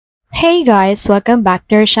Hey guys, welcome back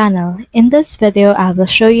to our channel. In this video, I will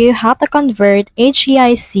show you how to convert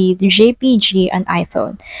HEIC to JPG on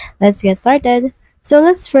iPhone. Let's get started. So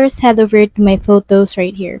let's first head over to my photos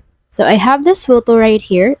right here. So I have this photo right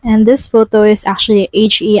here, and this photo is actually a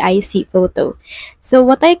HEIC photo. So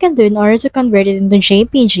what I can do in order to convert it into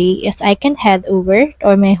JPG is I can head over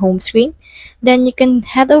to my home screen. Then you can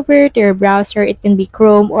head over to your browser. It can be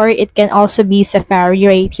Chrome or it can also be Safari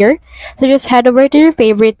right here. So just head over to your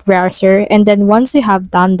favorite browser, and then once you have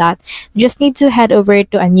done that, you just need to head over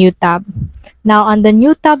to a new tab. Now on the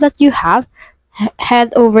new tab that you have,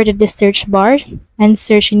 head over to the search bar and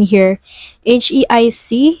search in here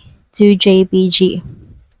HEIC to JPG.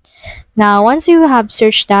 Now once you have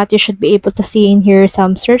searched that, you should be able to see in here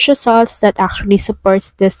some search results that actually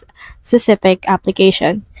supports this specific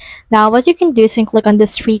application. Now what you can do is you can click on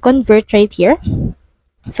this free convert right here.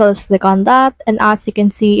 So let's click on that, and as you can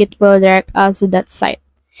see, it will direct us to that site.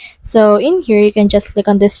 So in here, you can just click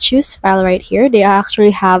on this choose file right here. They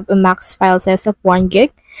actually have a max file size of 1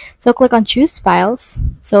 gig. So click on choose files.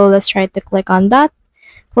 So let's try to click on that.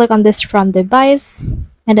 Click on this from device,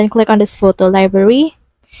 and then click on this photo library.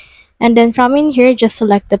 And then from in here, just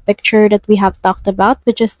select the picture that we have talked about,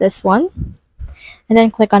 which is this one. And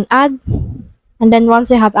then click on add. And then once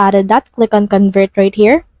you have added that, click on convert right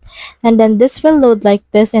here. And then this will load like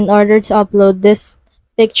this in order to upload this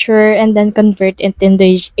picture and then convert it into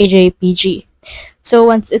a JPG. So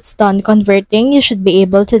once it's done converting, you should be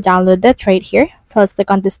able to download that right here. So let's click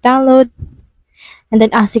on this download. And then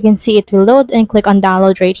as you can see, it will load, and click on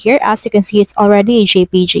download right here. As you can see, it's already a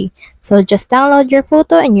JPG. So just download your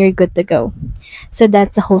photo and you're good to go. So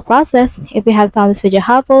that's the whole process. If you have found this video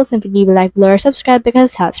helpful, simply leave a like below or subscribe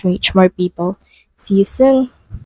because it helps reach more people. See you soon.